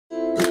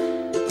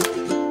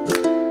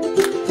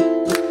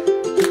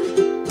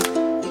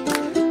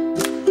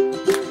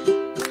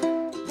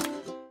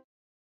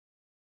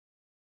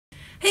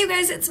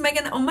guys, it's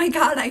Megan. Oh my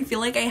god, I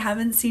feel like I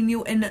haven't seen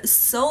you in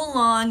so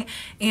long,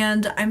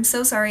 and I'm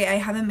so sorry I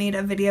haven't made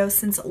a video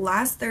since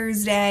last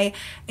Thursday,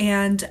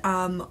 and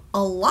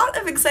a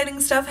lot of exciting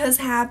stuff has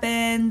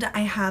happened. I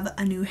have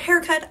a new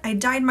haircut, I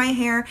dyed my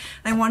hair,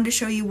 and I wanted to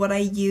show you what I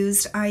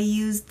used. I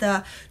used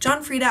the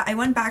John Frieda. I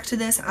went back to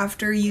this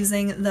after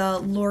using the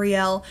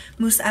L'Oreal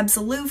Mousse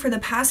Absolute for the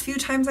past few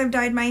times I've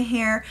dyed my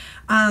hair.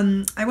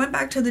 I went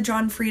back to the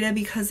John Frieda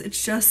because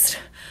it's just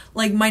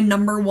like my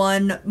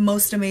 #1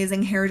 most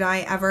amazing hair dye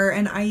ever,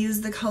 and I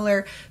use the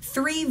color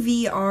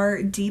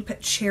 3VR Deep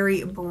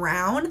Cherry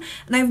Brown,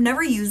 and I've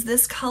never used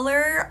this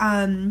color,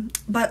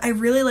 but I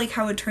really like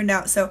how it turned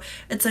out. So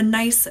it's a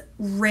nice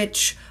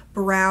rich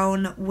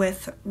brown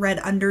with red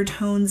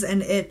undertones,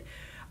 and it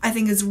I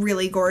think is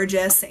really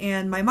gorgeous.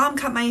 And my mom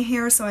cut my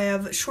hair, so I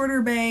have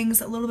shorter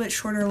bangs, a little bit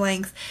shorter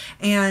length,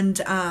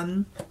 and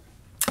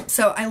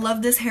so I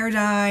love this hair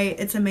dye.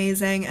 It's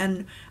amazing,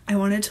 and I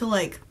wanted to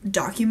like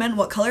document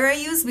what color I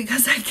use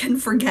because I can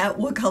forget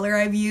what color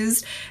I've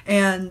used,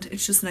 and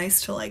it's just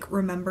nice to like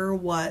remember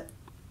what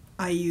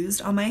I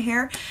used on my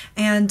hair.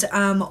 And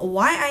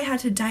why I had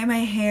to dye my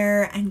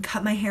hair and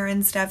cut my hair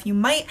and stuff, you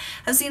might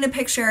have seen a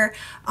picture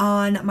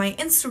on my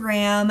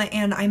Instagram,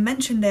 and I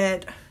mentioned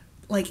it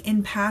like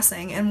in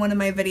passing in one of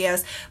my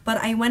videos, but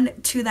I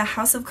went to the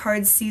House of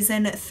Cards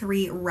season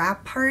 3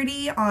 wrap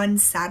party on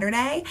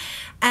Saturday,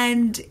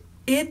 and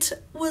it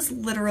was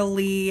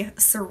literally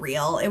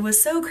surreal. It was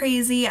so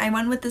crazy. I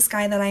went with this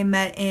guy that I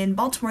met in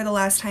Baltimore the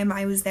last time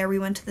I was there. We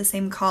went to the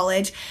same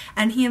college,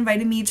 and he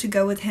invited me to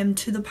go with him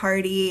to the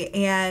party,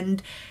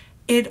 and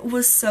it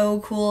was so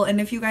cool. And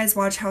if you guys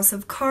watch House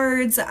of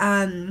Cards,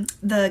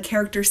 the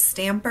character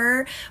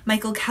Stamper,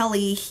 Michael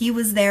Kelly, he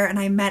was there, and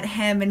I met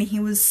him, and he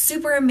was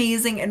super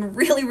amazing and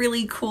really,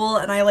 really cool,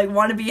 and I like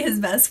want to be his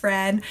best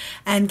friend.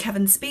 And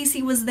Kevin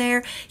Spacey was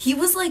there. He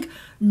was like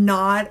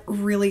not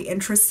really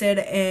interested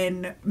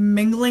in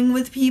mingling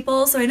with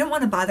people, so I didn't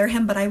want to bother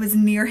him, but I was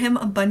near him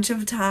a bunch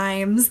of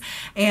times,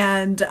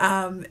 and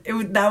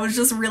that was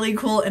just really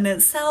cool in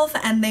itself.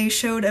 And they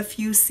showed a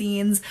few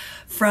scenes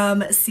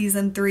from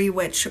season 3,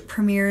 which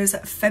premieres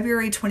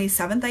February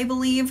 27th, I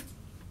believe.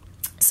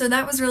 So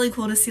that was really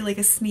cool to see like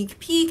a sneak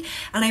peek,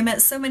 and I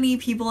met so many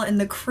people in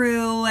the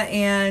crew,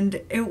 and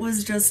it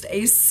was just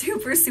a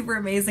super, super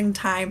amazing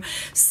time.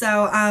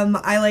 So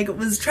I like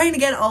was trying to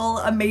get all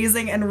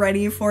amazing and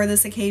ready for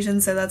this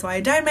occasion, so that's why I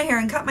dyed my hair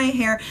and cut my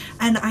hair.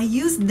 And I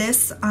used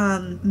this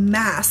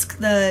mask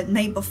the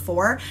night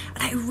before,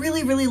 and I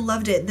really, really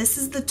loved it. This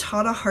is the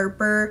Tata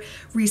Harper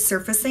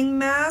Resurfacing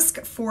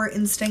mask for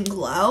instant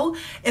glow.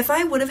 If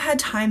I would have had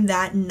time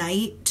that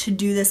night to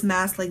do this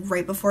mask like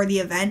right before the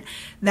event,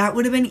 that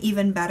would have been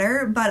even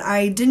better, but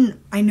I didn't.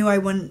 I knew I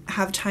wouldn't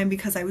have time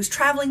because I was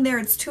traveling there.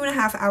 It's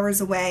 2.5 hours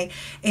away,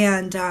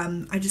 and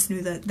I just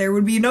knew that there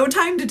would be no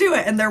time to do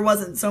it, and there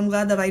wasn't, so I'm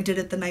glad that I did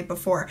it the night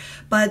before.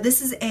 But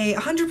this is a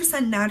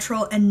 100%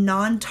 natural and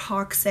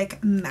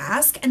non-toxic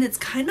mask, and it's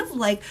kind of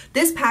like,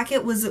 this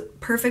packet was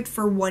perfect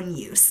for one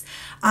use,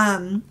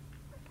 and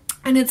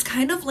it's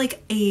kind of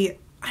like a,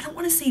 I don't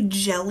want to say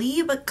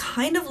jelly, but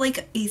kind of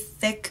like a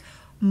thick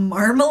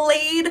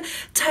marmalade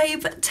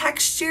type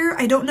texture.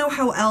 I don't know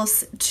how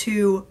else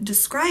to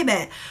describe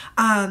it,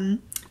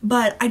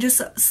 but I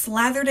just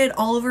slathered it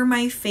all over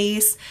my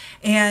face,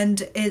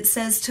 and it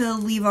says to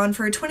leave on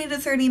for 20 to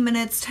 30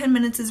 minutes. 10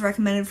 minutes is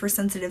recommended for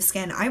sensitive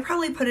skin. I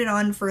probably put it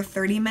on for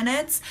 30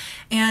 minutes,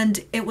 and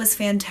it was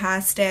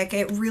fantastic.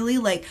 It really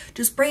like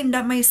just brightened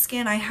up my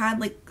skin. I had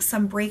like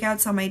some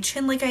breakouts on my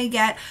chin like I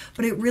get,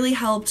 but it really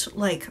helped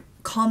like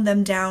calm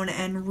them down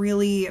and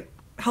really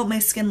help my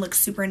skin look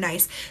super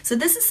nice. So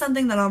this is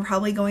something that I'm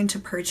probably going to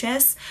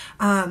purchase.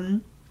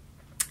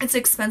 It's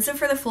expensive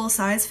for the full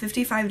size,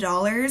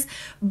 $55,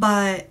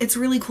 but it's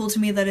really cool to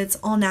me that it's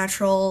all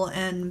natural,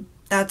 and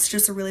that's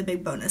just a really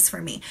big bonus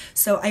for me.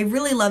 So I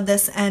really love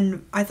this,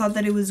 and I thought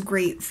that it was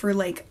great for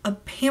like a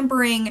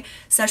pampering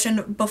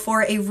session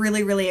before a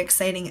really, really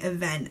exciting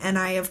event. And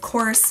I, of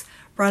course,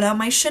 brought out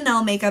my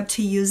Chanel makeup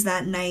to use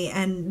that night,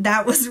 and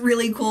that was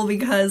really cool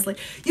because like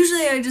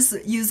usually I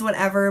just use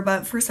whatever,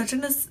 but for such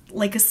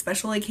a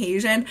special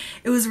occasion,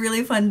 it was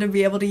really fun to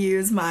be able to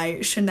use my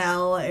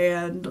Chanel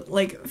and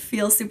like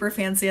feel super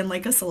fancy and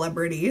like a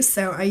celebrity.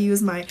 So I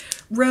use my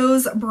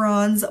Rose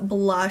Bronze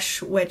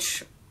Blush,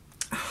 which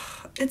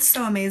it's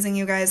so amazing,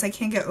 you guys. I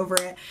can't get over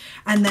it.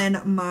 And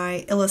then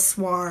my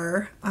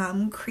Illusoire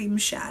cream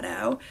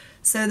shadow.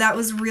 So that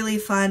was really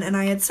fun, and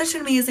I had such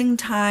an amazing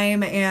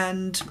time,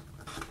 and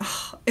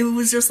it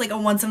was just like a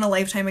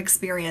once-in-a-lifetime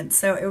experience,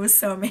 so it was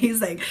so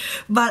amazing.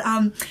 But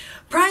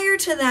prior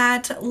to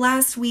that,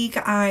 last week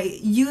I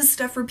used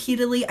stuff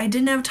repeatedly. I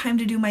didn't have time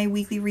to do my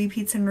weekly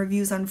repeats and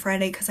reviews on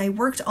Friday because I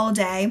worked all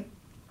day.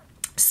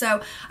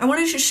 So I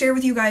wanted to share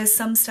with you guys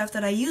some stuff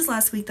that I used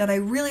last week that I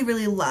really,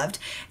 really loved,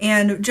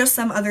 and just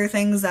some other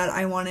things that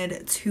I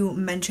wanted to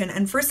mention.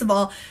 And first of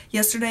all,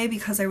 yesterday,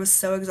 because I was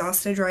so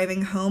exhausted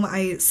driving home,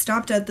 I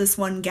stopped at this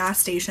one gas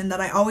station that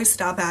I always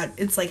stop at.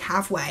 It's like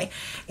halfway,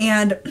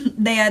 and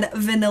they had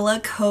vanilla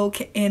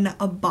Coke in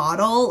a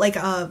bottle, like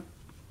a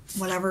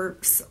whatever,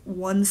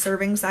 one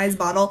serving size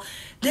bottle.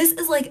 This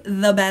is like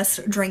the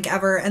best drink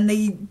ever, and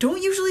they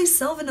don't usually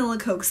sell vanilla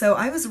Coke, so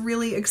I was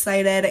really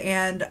excited,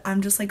 and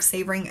I'm just like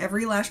savoring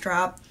every last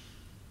drop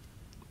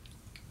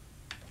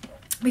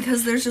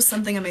because there's just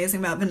something amazing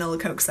about vanilla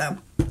Coke, so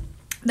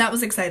that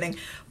was exciting.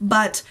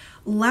 But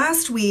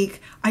last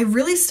week I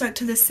really stuck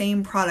to the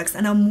same products,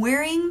 and I'm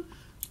wearing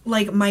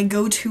like my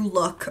go-to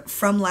look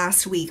from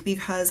last week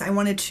because I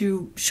wanted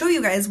to show you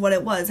guys what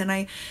it was. And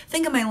I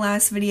think in my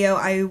last video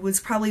I was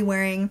probably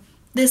wearing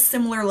this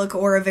similar look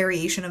or a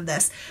variation of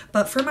this.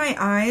 But for my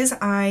eyes,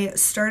 I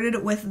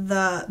started with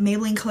the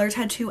Maybelline Color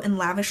Tattoo in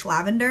Lavish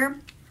Lavender,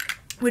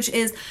 which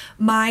is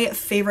my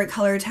favorite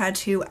color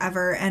tattoo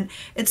ever. And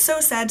it's so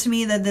sad to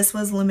me that this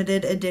was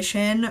limited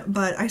edition,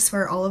 but I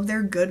swear all of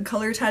their good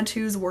color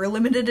tattoos were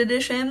limited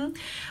edition.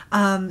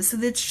 So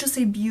it's just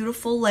a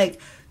beautiful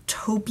like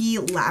taupey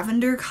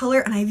lavender color,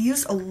 and I've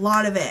used a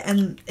lot of it,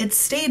 and it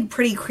stayed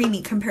pretty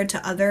creamy compared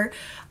to other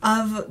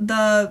of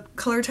the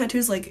color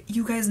tattoos. Like,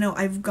 you guys know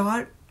I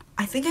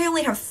think I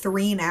only have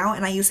 3 now,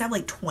 and I used to have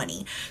like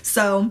 20.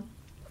 So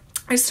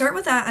I start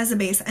with that as a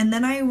base, and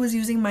then I was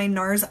using my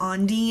NARS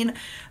Ondine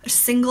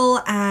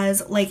single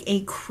as like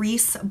a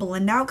crease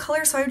blend out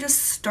color. So I would just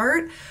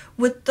start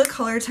with the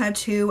color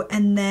tattoo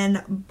and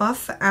then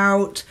buff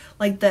out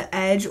like the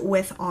edge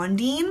with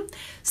Ondine.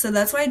 So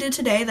that's what I did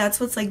today. That's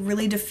what's like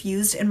really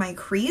diffused in my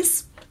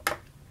crease.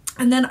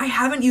 And then I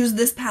haven't used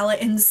this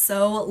palette in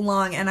so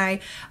long, and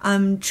I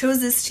chose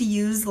this to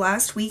use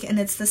last week, and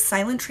it's the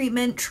Silent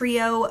Treatment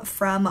Trio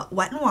from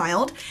Wet n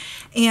Wild.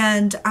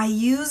 And I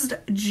used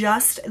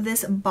just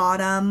this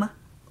bottom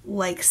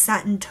like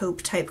satin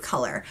taupe type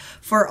color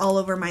for all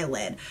over my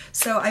lid.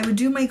 So I would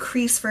do my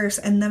crease first,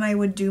 and then I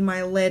would do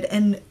my lid,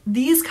 and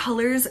these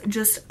colors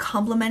just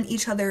complement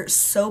each other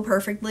so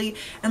perfectly.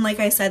 And like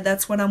I said,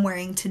 that's what I'm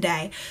wearing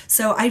today.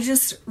 So I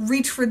just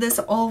reached for this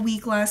all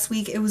week last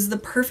week. It was the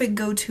perfect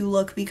go-to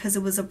look because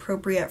it was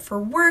appropriate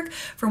for work,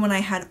 for when I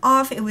had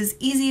off. It was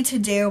easy to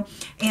do,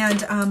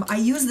 and I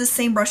use the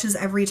same brushes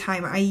every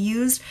time. I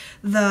used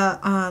the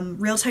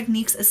Real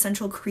Techniques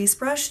Essential Crease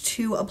Brush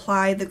to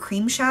apply the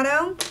cream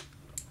shadow.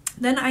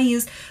 Then I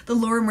used the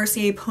Laura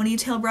Mercier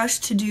ponytail brush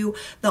to do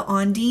the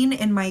Ondine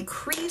in my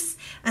crease,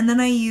 and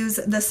then I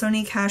used the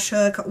Sonia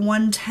Kashuk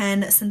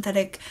 110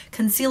 synthetic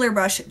concealer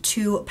brush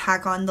to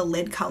pack on the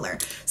lid color.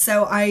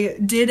 So I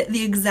did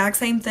the exact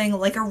same thing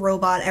like a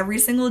robot every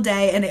single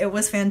day, and it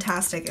was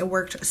fantastic. It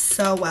worked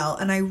so well,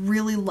 and I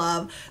really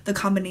love the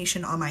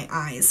combination on my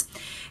eyes.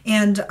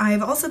 And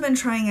I've also been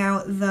trying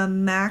out the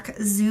MAC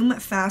Zoom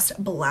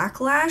Fast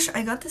Black Lash.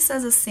 I got this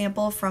as a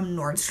sample from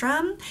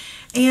Nordstrom,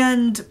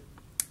 and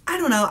I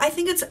don't know, I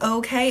think it's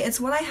okay. It's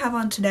what I have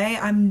on today.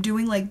 I'm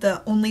doing like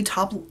the only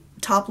top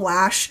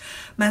lash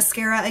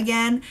mascara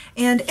again,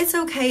 and it's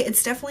okay.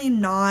 It's definitely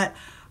not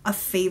a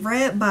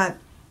favorite, but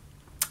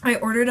I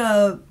ordered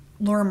a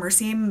Laura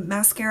Mercier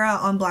mascara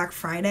on Black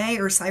Friday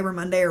or Cyber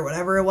Monday or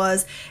whatever it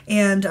was,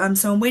 and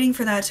so I'm waiting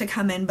for that to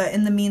come in. But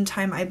in the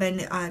meantime, I've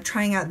been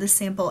trying out this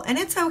sample, and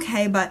it's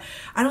okay, but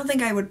I don't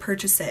think I would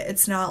purchase it.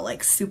 It's not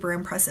like super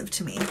impressive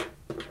to me.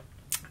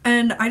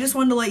 And I just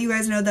wanted to let you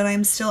guys know that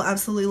I'm still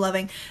absolutely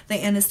loving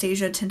the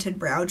Anastasia Tinted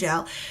Brow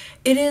Gel.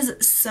 It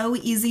is so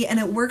easy, and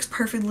it works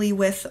perfectly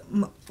with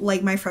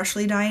like my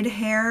freshly dyed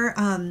hair.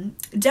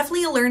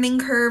 Definitely a learning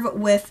curve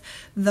with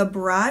the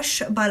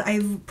brush, but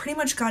I've pretty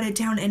much got it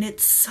down, and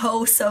it's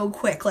so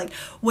quick, like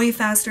way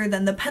faster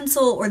than the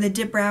pencil or the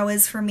dip brow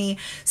is for me.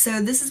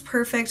 So this is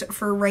perfect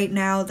for right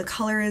now. The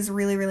color is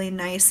really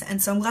nice,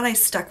 and so I'm glad I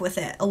stuck with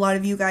it. A lot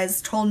of you guys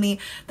told me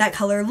that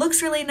color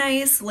looks really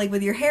nice, like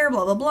with your hair,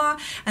 blah blah,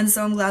 and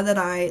so I'm glad that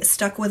I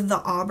stuck with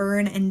the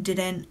auburn and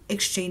didn't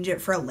exchange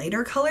it for a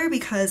lighter color,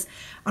 because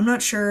I'm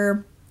not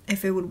sure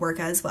if it would work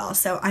as well.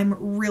 So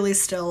I'm really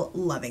still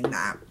loving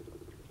that.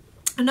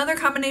 Another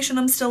combination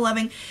I'm still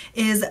loving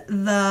is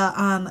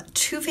the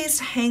Too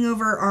Faced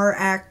Hangover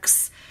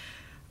RX.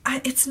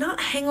 It's not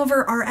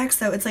Hangover RX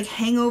though, it's like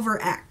Hangover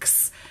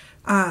X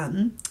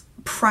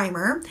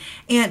primer.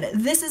 And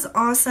this is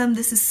awesome.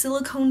 This is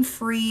silicone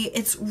free.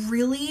 It's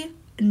really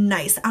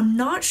nice. I'm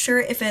not sure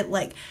if it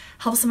like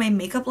helps my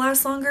makeup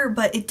last longer,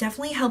 but it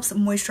definitely helps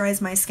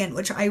moisturize my skin,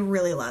 which I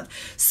really love.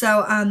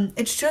 So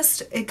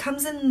it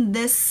comes in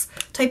this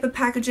type of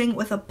packaging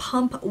with a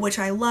pump, which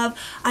I love.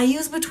 I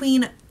use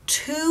between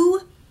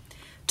 2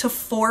 to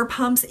 4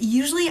 pumps.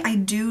 Usually I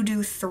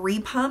do 3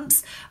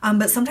 pumps,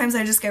 but sometimes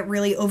I just get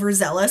really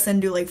overzealous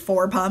and do like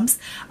 4 pumps.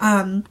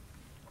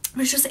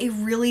 It's just a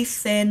really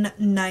thin,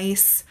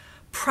 nice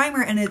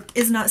primer, and it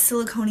is not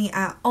silicone-y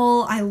at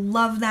all. I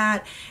love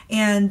that,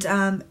 and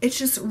it's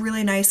just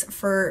really nice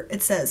for,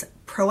 it says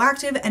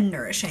proactive and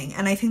nourishing,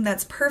 and I think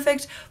that's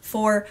perfect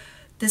for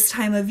this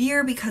time of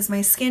year because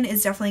my skin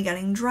is definitely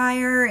getting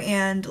drier,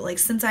 and like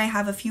since I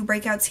have a few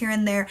breakouts here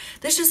and there,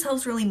 this just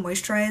helps really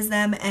moisturize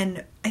them,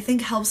 and I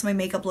think helps my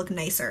makeup look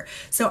nicer.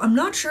 So I'm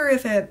not sure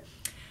if it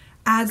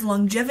adds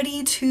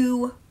longevity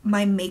to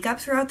my makeup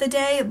throughout the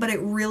day, but it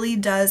really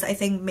does, I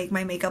think, make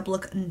my makeup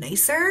look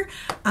nicer.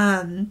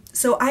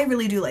 So I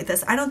really do like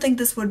this. I don't think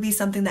this would be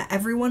something that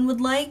everyone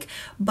would like,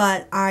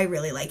 but I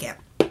really like it.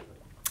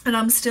 And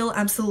I'm still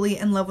absolutely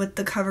in love with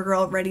the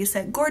CoverGirl Ready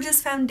Set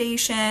Gorgeous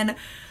foundation.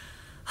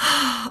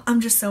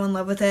 I'm just so in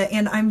love with it,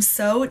 and I'm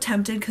so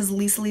tempted because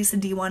Lisa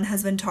D1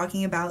 has been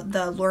talking about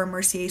the Laura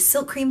Mercier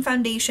Silk Cream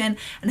foundation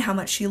and how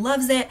much she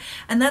loves it,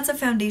 and that's a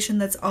foundation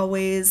that's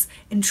always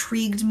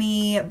intrigued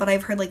me, but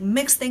I've heard like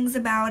mixed things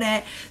about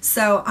it,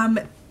 so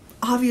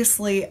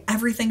obviously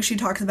everything she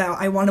talks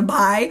about I want to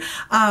buy,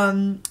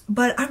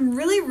 but I'm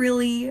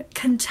really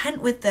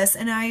content with this,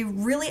 and I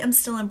really am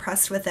still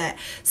impressed with it,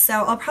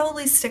 so I'll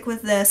probably stick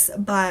with this,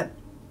 but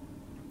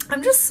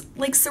I'm just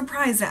like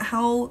surprised at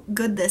how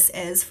good this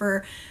is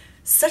for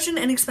such an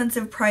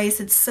inexpensive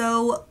price. It's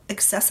so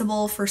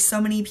accessible for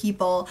so many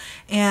people,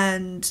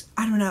 and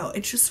I don't know,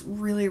 it's just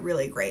really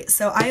great.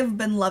 So I have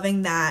been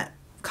loving that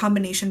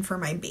combination for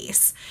my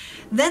base.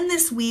 Then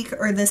this week,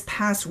 or this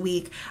past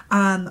week,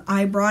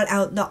 I brought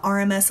out the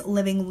RMS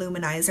Living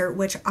Luminizer,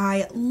 which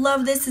I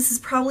love this. This is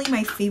probably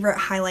my favorite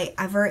highlight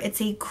ever.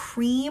 It's a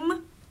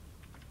cream,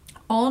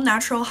 all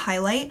natural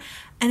highlight,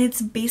 and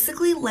it's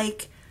basically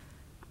like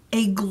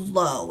a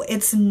glow.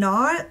 It's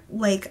not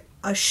like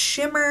a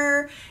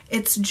shimmer,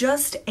 it's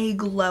just a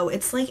glow.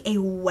 It's like a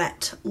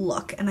wet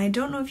look, and I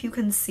don't know if you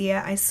can see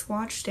it. I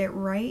swatched it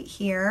right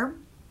here.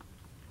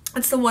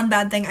 It's the one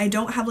bad thing, I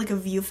don't have like a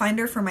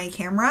viewfinder for my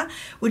camera,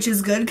 which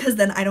is good because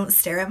then I don't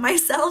stare at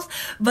myself,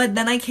 but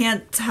then I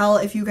can't tell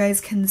if you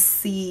guys can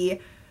see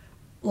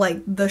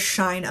like the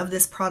shine of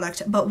this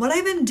product. But what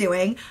I've been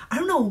doing, I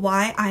don't know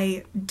why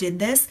I did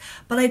this,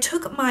 but I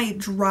took my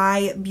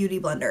dry beauty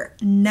blender.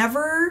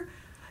 Never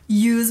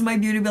used my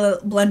beauty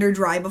blender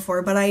dry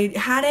before, but I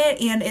had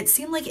it and it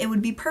seemed like it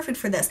would be perfect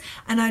for this,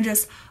 and I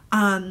just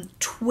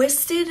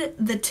twisted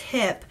the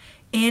tip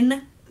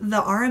in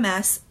the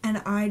RMS and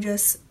I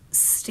just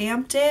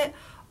stamped it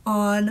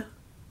on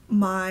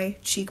my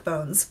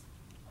cheekbones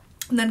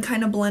and then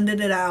kind of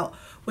blended it out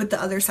with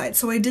the other side.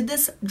 So I did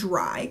this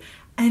dry,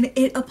 and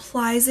it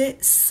applies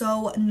it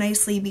so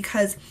nicely,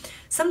 because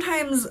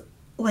sometimes,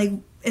 like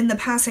in the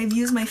past, I've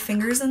used my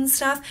fingers and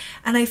stuff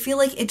and I feel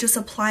like it just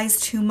applies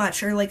too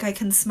much, or like I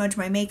can smudge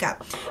my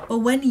makeup. But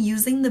when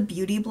using the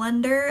beauty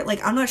blender,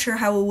 like I'm not sure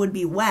how it would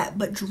be wet,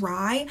 but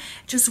dry,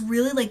 just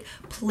really like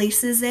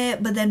places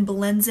it but then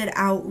blends it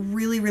out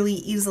really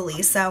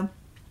easily. So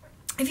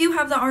if you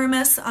have the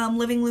RMS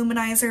Living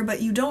Luminizer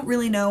but you don't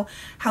really know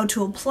how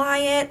to apply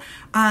it,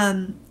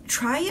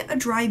 try a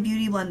dry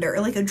beauty blender,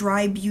 or like a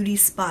dry beauty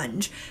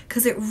sponge,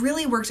 because it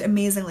really worked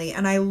amazingly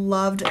and I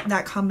loved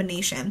that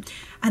combination.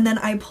 And then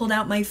I pulled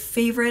out my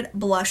favorite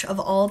blush of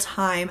all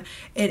time.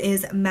 It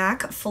is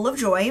MAC Full of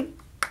Joy.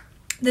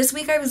 This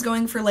week I was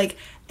going for like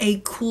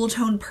a cool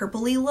tone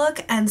purpley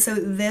look, and so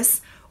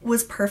this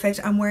was perfect.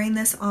 I'm wearing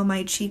this on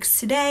my cheeks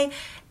today.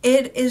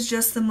 It is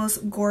just the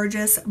most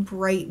gorgeous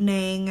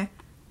brightening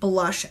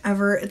blush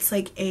ever. It's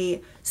like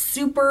a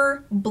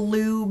super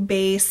blue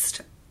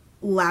based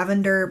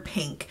lavender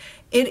pink.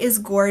 It is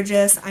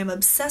gorgeous. I'm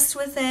obsessed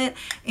with it,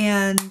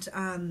 and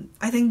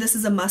I think this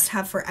is a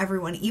must-have for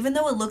everyone. Even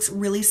though it looks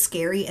really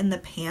scary in the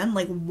pan,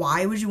 like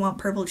why would you want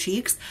purple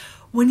cheeks?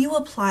 When you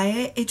apply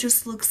it, it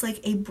just looks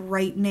like a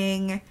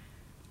brightening,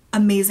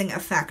 amazing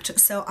effect.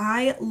 So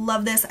I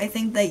love this. I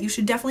think that you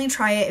should definitely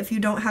try it if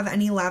you don't have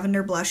any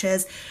lavender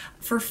blushes.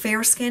 For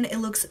fair skin, it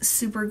looks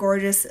super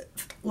gorgeous.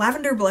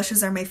 Lavender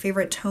blushes are my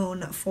favorite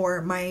tone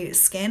for my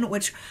skin,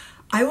 which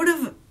I would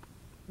have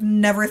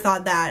never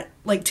thought that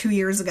like 2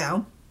 years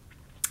ago.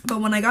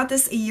 But when I got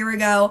this a year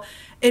ago,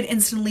 it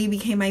instantly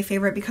became my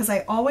favorite, because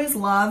I always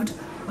loved,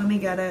 let me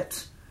get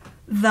it,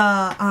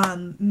 the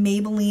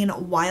Maybelline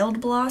Wild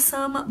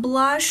Blossom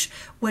blush,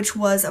 which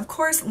was of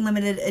course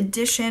limited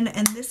edition,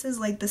 and this is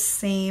like the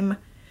same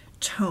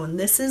tone.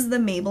 This is the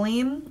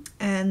Maybelline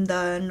and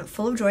then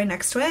Full of Joy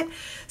next to it.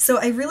 So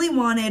I really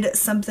wanted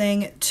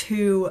something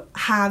to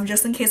have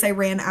just in case I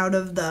ran out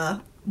of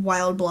the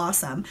Wild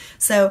Blossom.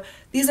 So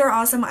these are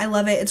awesome. I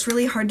love it. It's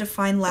really hard to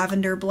find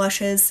lavender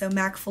blushes, so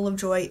MAC Full of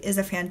Joy is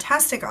a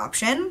fantastic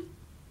option.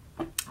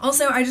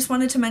 Also, I just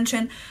wanted to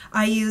mention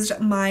I used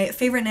my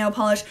favorite nail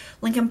polish,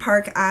 Lincoln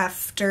Park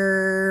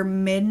After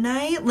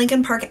Midnight.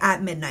 Lincoln Park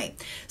at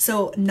Midnight.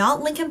 So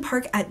not Lincoln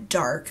Park at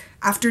dark,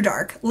 after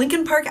dark.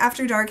 Lincoln Park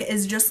After Dark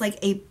is just like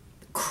a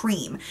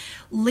cream.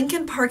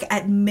 Lincoln Park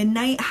at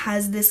Midnight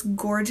has this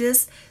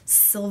gorgeous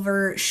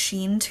silver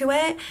sheen to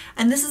it,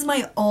 and this is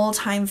my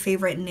all-time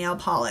favorite nail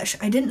polish.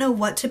 I didn't know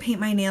what to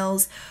paint my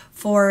nails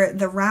for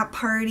the wrap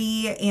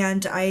party,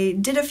 and I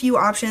did a few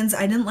options.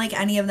 I didn't like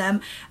any of them,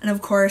 and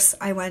of course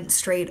I went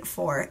straight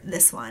for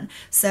this one.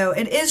 So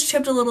it is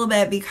chipped a little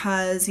bit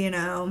because, you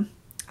know,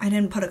 I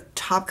didn't put a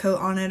top coat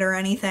on it or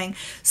anything.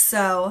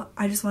 So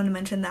I just wanted to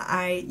mention that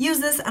I use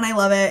this and I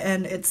love it,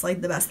 and it's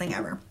like the best thing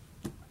ever.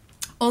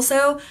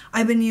 Also,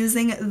 I've been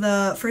using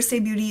the First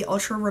Aid Beauty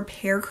Ultra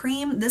Repair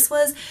Cream. This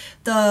was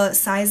the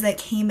size that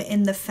came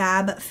in the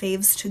Fab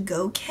Faves To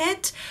Go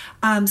kit.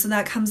 So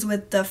that comes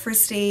with the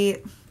First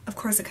Aid, of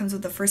course it comes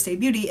with the First Aid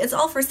Beauty. It's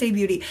all First Aid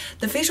Beauty.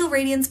 The facial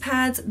radiance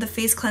pads, the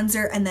face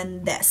cleanser, and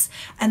then this.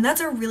 And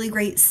that's a really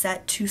great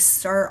set to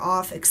start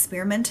off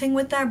experimenting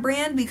with that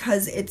brand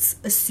because it's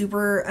a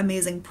super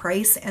amazing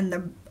price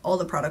and all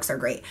the products are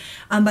great.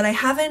 But I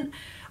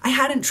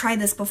hadn't tried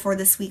this before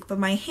this week, but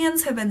my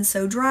hands have been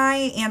so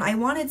dry and I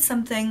wanted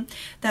something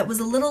that was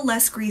a little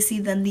less greasy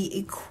than the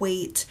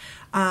Equate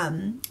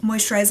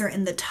moisturizer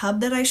in the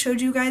tub that I showed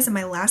you guys in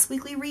my last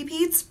weekly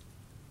repeats.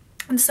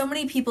 And so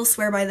many people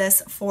swear by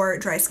this for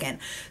dry skin.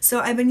 So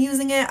I've been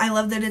using it. I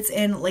love that it's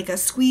in like a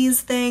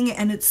squeeze thing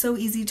and it's so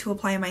easy to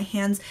apply in my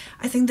hands.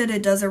 I think that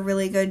it does a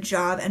really good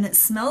job and it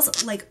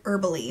smells like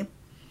herbally.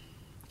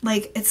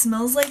 Like it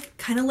smells like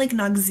kind of like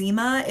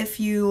Noxzema if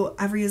you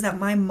ever use that.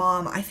 My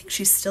mom, I think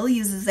she still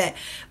uses it,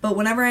 but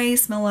whenever I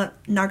smell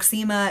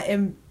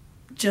Noxzema,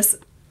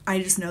 I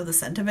just know the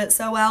scent of it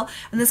so well,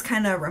 and this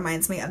kind of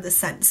reminds me of the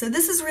scent. So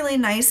this is really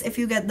nice if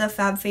you get the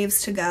Fab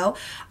Faves to go.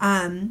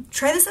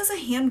 Try this as a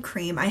hand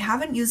cream. I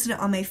haven't used it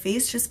on my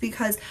face just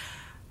because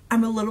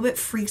I'm a little bit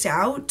freaked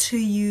out to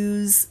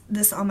use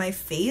this on my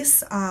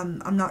face.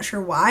 I'm not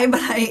sure why, but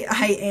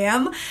I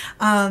am.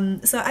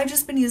 So I've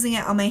just been using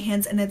it on my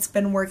hands and it's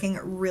been working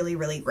really,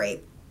 really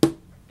great.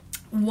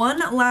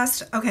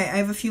 Okay, I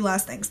have a few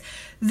last things.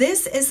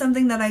 This is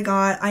something that I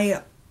got.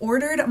 I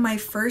ordered my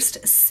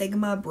first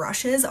Sigma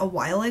brushes a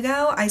while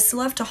ago. I still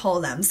have to haul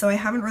them, so I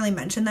haven't really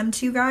mentioned them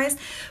to you guys,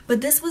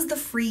 but this was the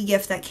free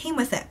gift that came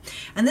with it.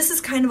 And this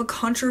is kind of a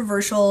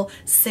controversial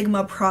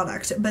Sigma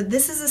product, but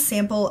this is a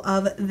sample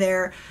of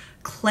their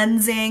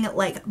cleansing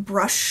like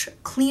brush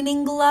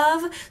cleaning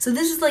glove. So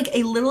this is like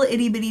a little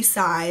itty bitty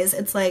size.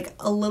 It's like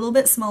a little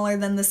bit smaller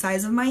than the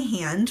size of my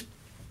hand.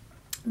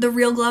 The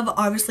real glove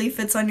obviously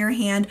fits on your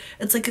hand.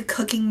 It's like a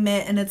cooking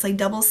mitt and it's like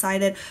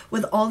double-sided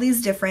with all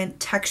these different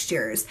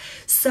textures.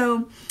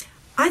 So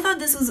I thought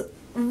this was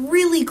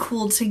really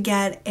cool to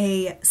get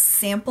a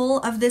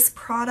sample of this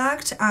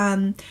product.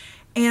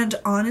 And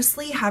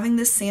honestly, having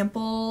this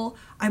sample,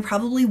 I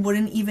probably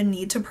wouldn't even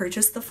need to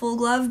purchase the full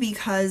glove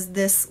because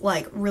this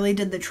like really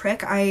did the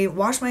trick. I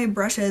washed my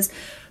brushes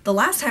the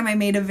last time I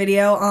made a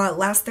video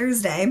last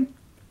Thursday,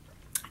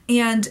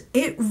 and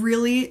it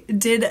really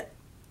did,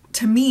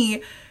 to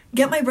me,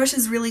 get my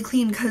brushes really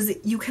clean because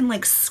you can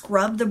like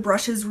scrub the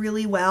brushes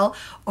really well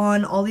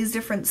on all these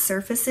different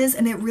surfaces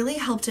and it really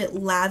helped it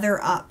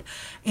lather up.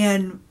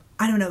 And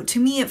I don't know, to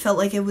me it felt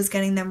like it was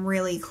getting them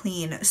really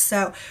clean.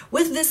 So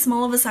with this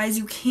small of a size,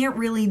 you can't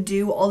really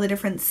do all the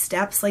different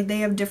steps. Like they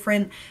have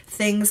different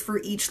things for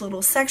each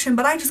little section,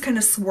 but I just kind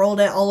of swirled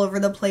it all over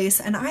the place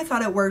and I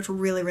thought it worked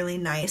really, really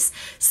nice.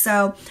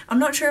 So I'm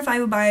not sure if I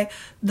would buy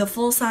the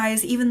full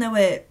size, even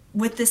though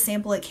with this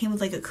sample it came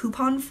with like a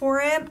coupon for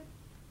it.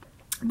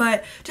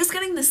 But just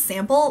getting the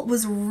sample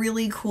was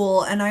really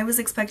cool, and I was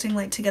expecting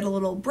like to get a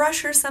little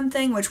brush or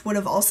something, which would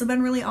have also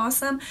been really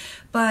awesome.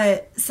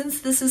 But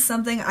since this is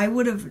something I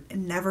would have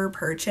never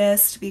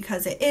purchased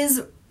because it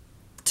is,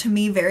 to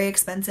me, very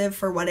expensive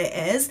for what it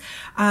is,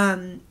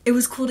 it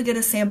was cool to get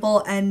a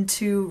sample and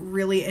to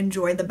really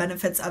enjoy the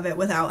benefits of it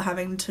without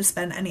having to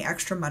spend any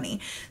extra money.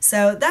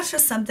 So that's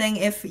just something,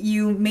 if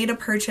you made a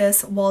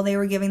purchase while they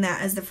were giving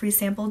that as the free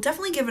sample,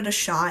 definitely give it a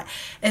shot.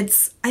 I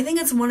think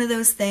it's one of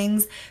those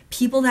things,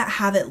 people that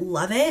have it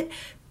love it,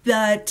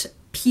 but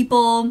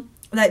people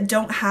that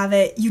don't have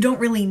it, you don't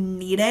really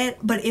need it,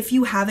 but if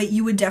you have it,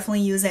 you would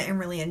definitely use it and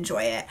really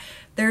enjoy it.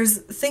 There's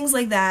things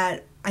like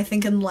that, I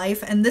think, in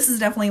life, and this is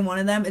definitely one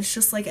of them. It's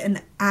just like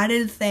an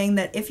added thing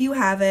that if you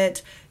have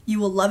it, you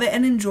will love it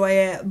and enjoy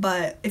it,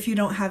 but if you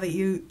don't have it,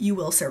 you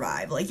will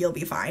survive. Like, you'll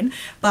be fine.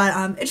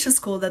 But it's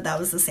just cool that that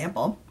was the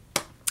sample.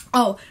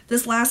 Oh,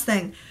 this last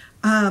thing.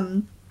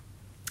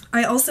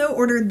 I also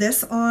ordered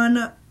this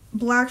on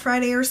Black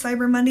Friday or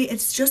Cyber Monday.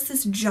 It's just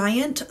this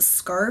giant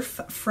scarf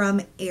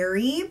from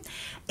Aerie,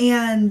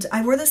 and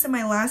I wore this in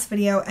my last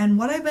video, and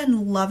what I've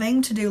been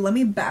loving to do, let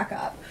me back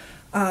up.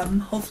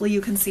 Hopefully you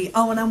can see.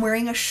 Oh, and I'm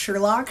wearing a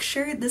Sherlock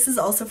shirt. This is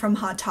also from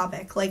Hot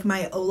Topic, like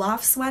my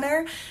Olaf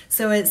sweater.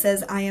 So it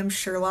says, I am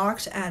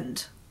Sherlocked,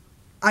 and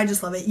I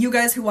just love it. You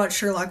guys who watch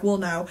Sherlock will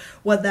know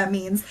what that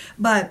means.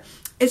 But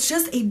it's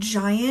just a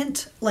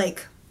giant,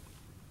 like,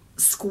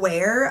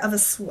 square of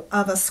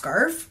a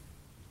scarf.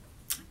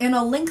 And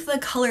I'll link the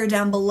color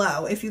down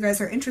below if you guys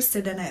are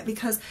interested in it,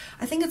 because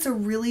I think it's a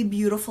really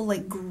beautiful,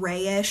 like,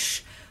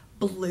 grayish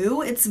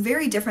blue. It's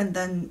very different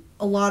than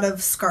a lot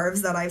of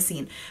scarves that I've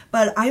seen,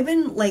 but I've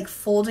been like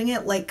folding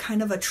it like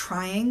kind of a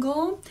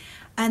triangle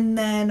and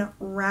then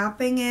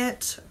wrapping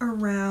it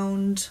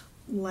around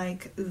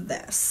like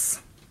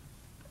this,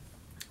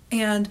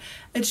 and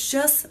it's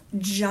just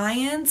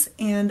giant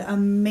and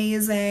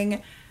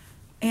amazing,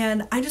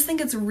 and I just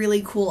think it's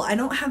really cool. I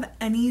don't have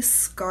any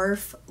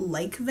scarf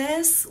like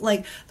this,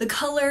 like the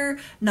color,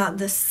 not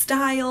the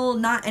style,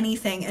 not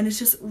anything, and it's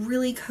just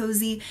really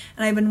cozy,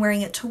 and I've been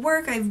wearing it to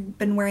work. I've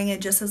been wearing it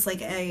just as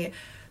like a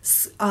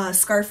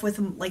scarf with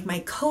like my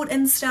coat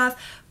and stuff,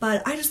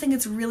 but I just think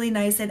it's really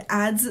nice. It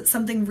adds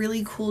something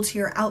really cool to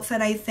your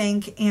outfit, I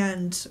think,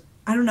 and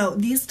I don't know,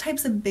 these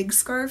types of big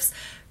scarves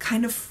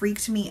kind of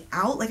freaked me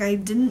out. Like I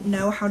didn't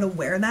know how to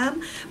wear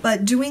them,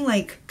 but doing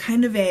like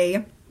kind of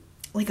a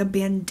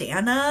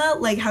bandana,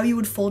 like how you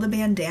would fold a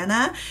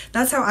bandana,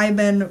 that's how I've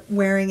been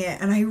wearing it,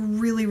 and I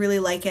really, really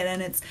like it,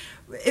 and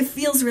it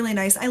feels really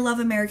nice. I love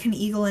American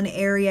Eagle and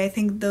Aerie. I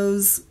think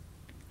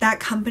that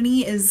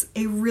company is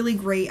a really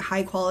great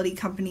high quality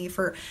company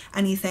for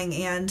anything.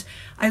 And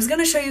I was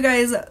gonna show you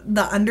guys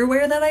the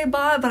underwear that I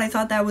bought, but I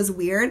thought that was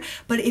weird.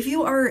 But if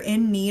you are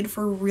in need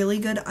for really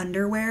good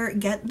underwear,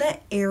 get the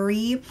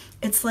Aerie.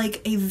 It's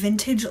like a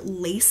vintage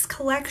lace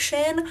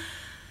collection.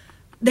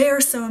 They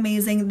are so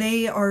amazing.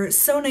 They are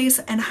so nice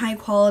and high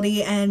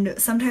quality, and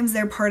sometimes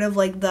they're part of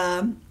like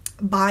the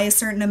buy a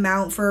certain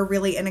amount for a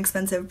really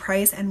inexpensive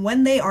price, and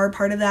when they are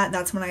part of that,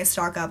 that's when I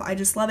stock up. I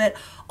just love it.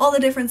 All the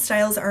different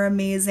styles are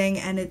amazing,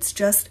 and it's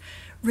just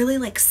really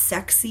like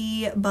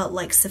sexy but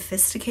like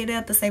sophisticated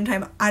at the same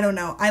time. I don't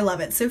know, I love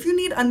it. So if you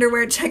need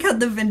underwear, check out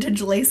the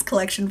vintage lace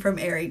collection from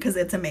Aerie because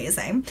it's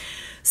amazing.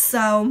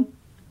 So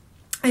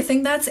I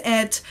think that's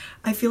it.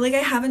 I feel like I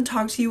haven't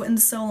talked to you in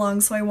so long,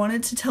 so I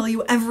wanted to tell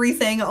you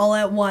everything all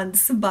at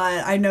once,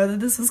 but I know that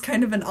this was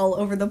kind of an all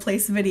over the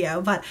place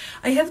video, but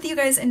I hope that you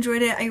guys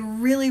enjoyed it. I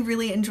really,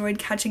 really enjoyed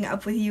catching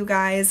up with you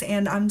guys,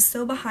 and I'm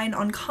so behind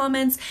on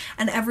comments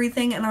and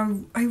everything,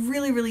 and I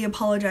really, really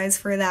apologize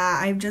for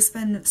that. I've just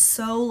been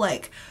so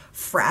like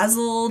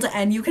frazzled,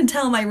 and you can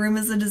tell my room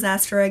is a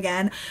disaster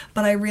again,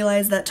 but I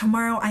realized that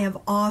tomorrow I have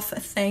off,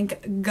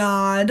 thank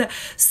God,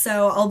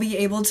 so I'll be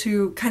able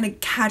to kind of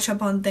catch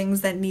up on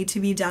things that need to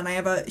be done. I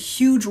have a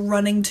huge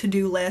running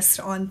to-do list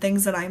on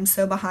things that I'm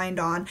so behind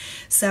on,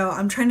 so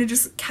I'm trying to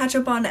just catch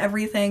up on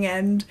everything,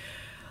 and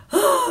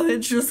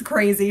it's just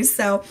crazy.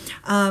 So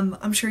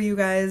I'm sure you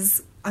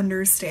guys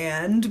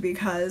understand,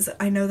 because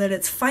I know that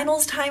it's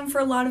finals time for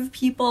a lot of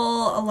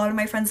people. A lot of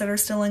my friends that are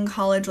still in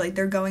college, like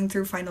they're going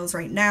through finals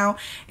right now,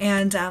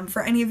 and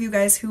for any of you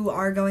guys who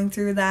are going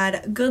through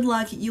that, good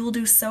luck. You will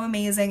do so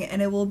amazing,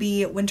 and it will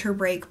be winter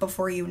break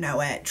before you know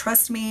it.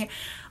 Trust me,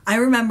 I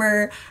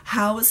remember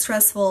how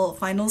stressful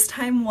finals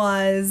time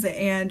was,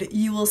 and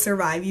you will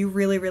survive. You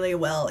really, really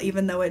will,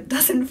 even though it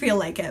doesn't feel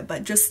like it.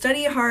 But just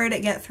study hard,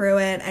 get through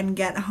it, and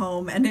get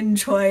home and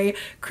enjoy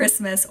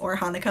Christmas or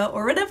Hanukkah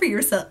or whatever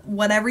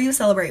you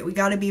celebrate. We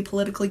gotta be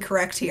politically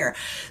correct here.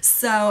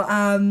 So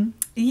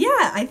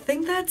yeah, I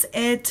think that's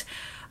it.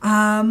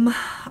 I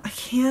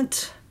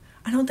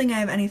don't think I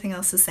have anything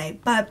else to say,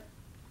 but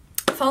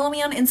follow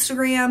me on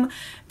Instagram.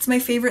 It's my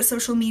favorite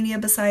social media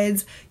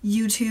besides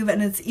YouTube,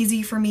 and it's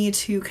easy for me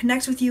to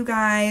connect with you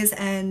guys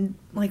and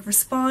like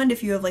respond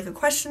if you have like a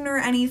question or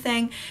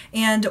anything.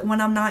 And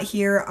when I'm not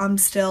here, I'm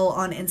still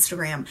on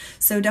Instagram.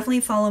 So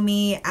definitely follow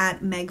me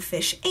at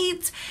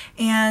megfish8.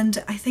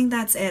 And I think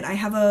that's it. I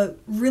have a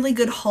really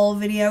good haul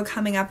video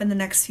coming up in the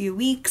next few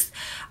weeks.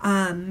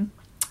 And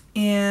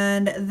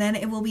then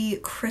it will be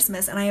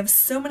Christmas, and I have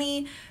so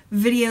many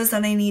videos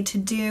that I need to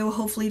do.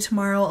 Hopefully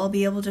tomorrow I'll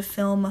be able to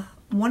film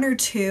one or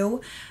two.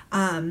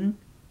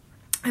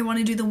 I want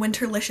to do the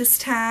Winterlicious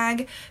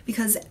tag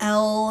because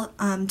Elle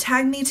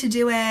tagged me to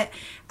do it,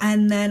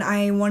 and then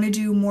I want to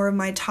do more of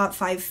my top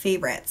 5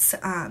 favorites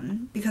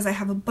because I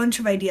have a bunch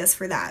of ideas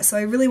for that. So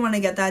I really want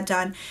to get that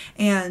done,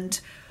 and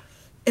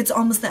it's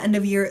almost the end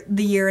of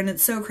the year, and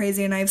it's so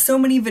crazy, and I have so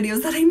many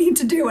videos that I need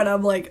to do, and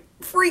I'm like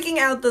freaking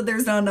out that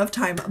there's not enough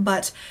time.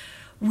 But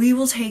we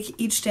will take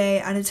each day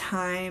at a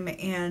time,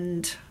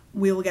 and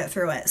we will get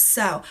through it.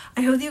 So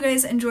I hope you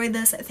guys enjoyed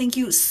this. Thank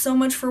you so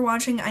much for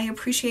watching. I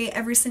appreciate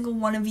every single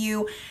one of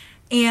you,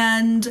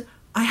 and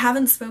I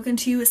haven't spoken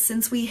to you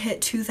since we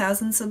hit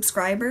 2,000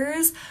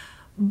 subscribers,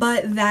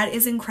 but that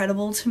is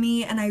incredible to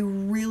me, and I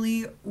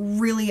really,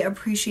 really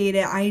appreciate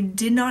it. I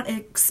did not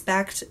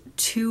expect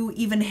to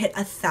even hit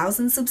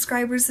 1,000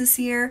 subscribers this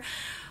year.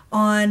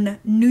 On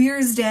New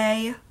Year's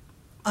Day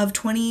of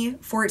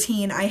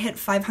 2014, I hit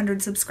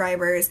 500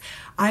 subscribers.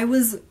 I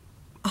was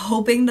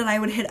hoping that I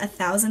would hit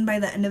 1,000 by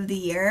the end of the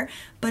year,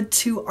 but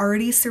to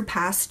already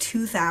surpass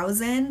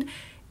 2,000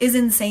 is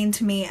insane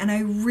to me, and I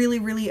really,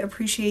 really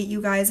appreciate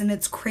you guys. And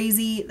it's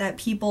crazy that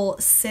people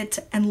sit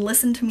and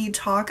listen to me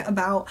talk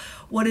about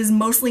what is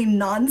mostly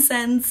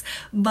nonsense,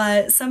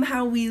 but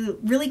somehow we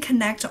really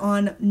connect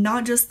on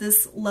not just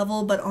this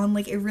level, but on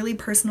like a really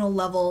personal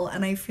level,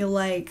 and I feel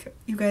like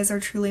you guys are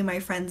truly my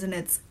friends, and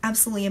it's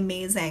absolutely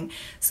amazing.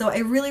 So I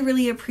really,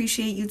 really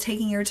appreciate you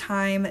taking your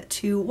time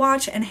to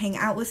watch and hang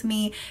out with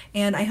me,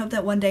 and I hope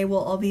that one day we'll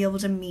all be able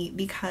to meet,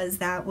 because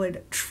that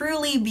would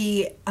truly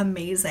be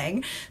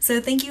amazing. So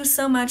thank you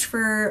so much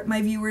for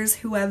my viewers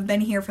who have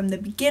been here from the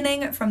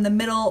beginning, from the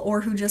middle,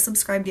 or who just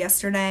subscribed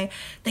yesterday.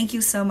 Thank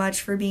you so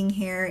much for being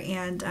here,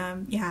 and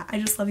yeah, I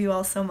just love you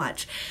all so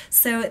much.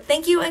 So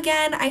thank you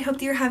again. I hope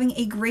that you're having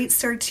a great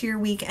start to your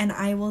week, and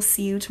I will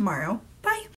see you tomorrow.